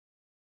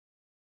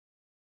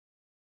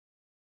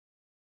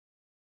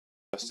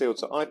Sealed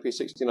to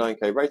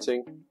IP69K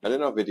rating, and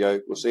in our video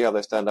we'll see how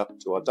they stand up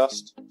to our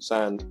dust,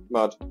 sand,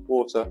 mud,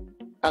 water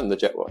and the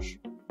jet wash.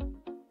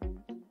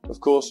 Of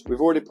course, we've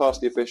already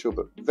passed the official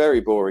but very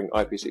boring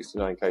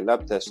IP69K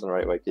lab test on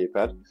our 8-way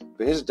keypad,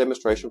 but here's a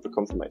demonstration for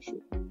confirmation.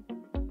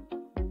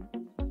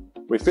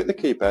 We fit the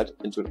keypad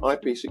into an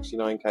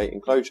IP69K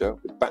enclosure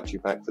with battery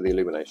pack for the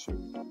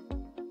illumination.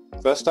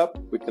 First up,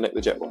 we connect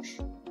the jet wash.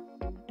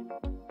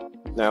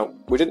 Now,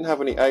 we didn't have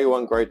any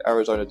A1 grade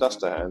Arizona dust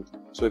to hand,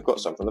 so we've got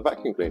some from the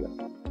vacuum cleaner.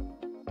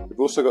 We've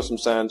also got some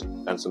sand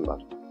and some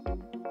mud.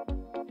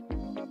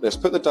 Let's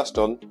put the dust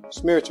on,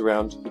 smear it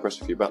around and press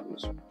a few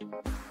buttons.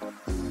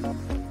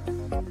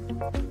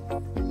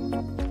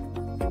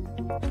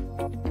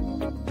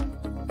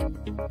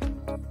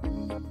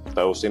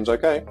 That all seems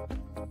okay.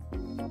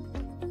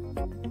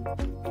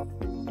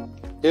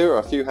 Here are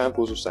a few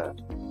handfuls of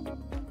sand.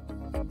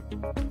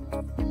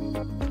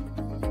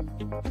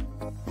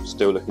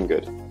 Still looking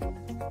good.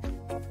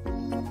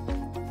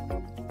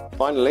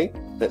 Finally,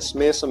 let's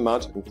smear some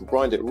mud and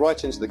grind it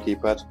right into the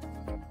keypad.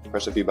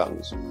 Press a few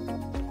buttons.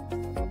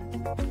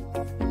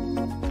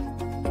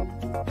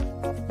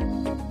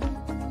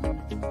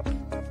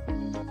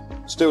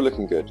 Still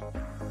looking good.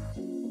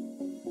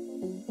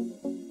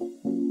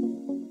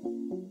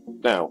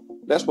 Now,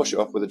 let's wash it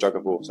off with a jug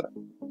of water.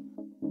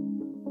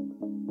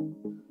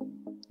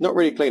 Not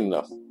really clean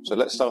enough, so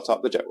let's start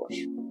up the jet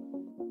wash.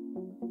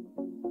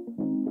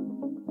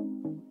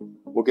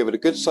 We'll give it a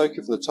good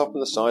soaking from the top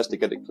and the sides to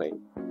get it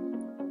clean.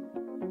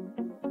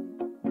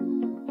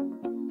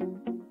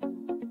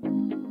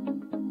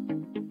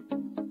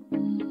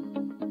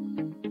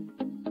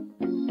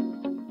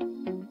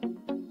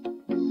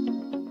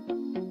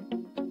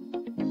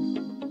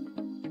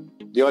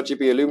 The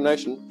RGB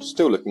illumination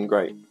still looking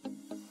great.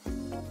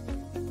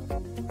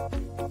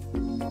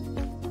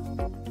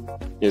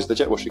 Here's the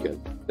jet wash again.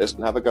 Let's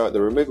have a go at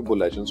the removable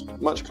legends,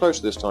 much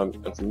closer this time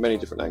and from many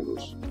different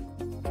angles.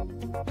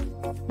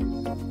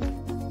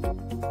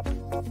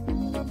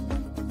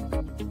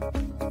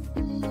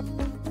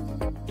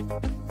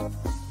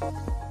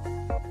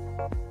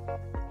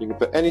 You can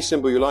put any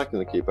symbol you like in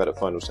the keypad at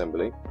final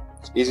assembly.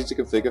 It's easy to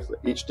configure for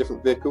each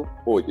different vehicle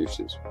or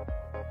uses.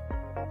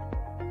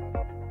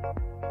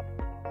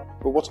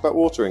 But what about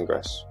water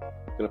ingress?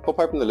 I'm going to pop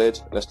open the lid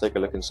and let's take a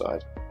look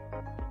inside.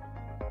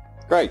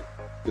 Great!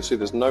 You'll see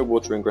there's no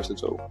water ingress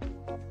at all.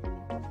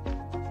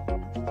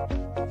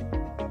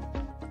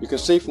 You can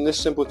see from this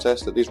simple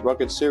test that these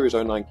rugged Series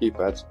 09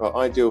 keypads are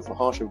ideal for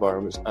harsh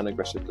environments and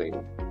aggressive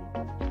cleaning.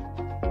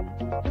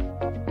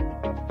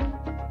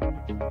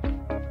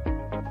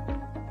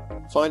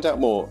 Find out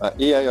more at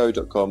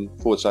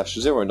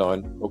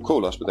eao.com/09 or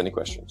call us with any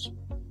questions.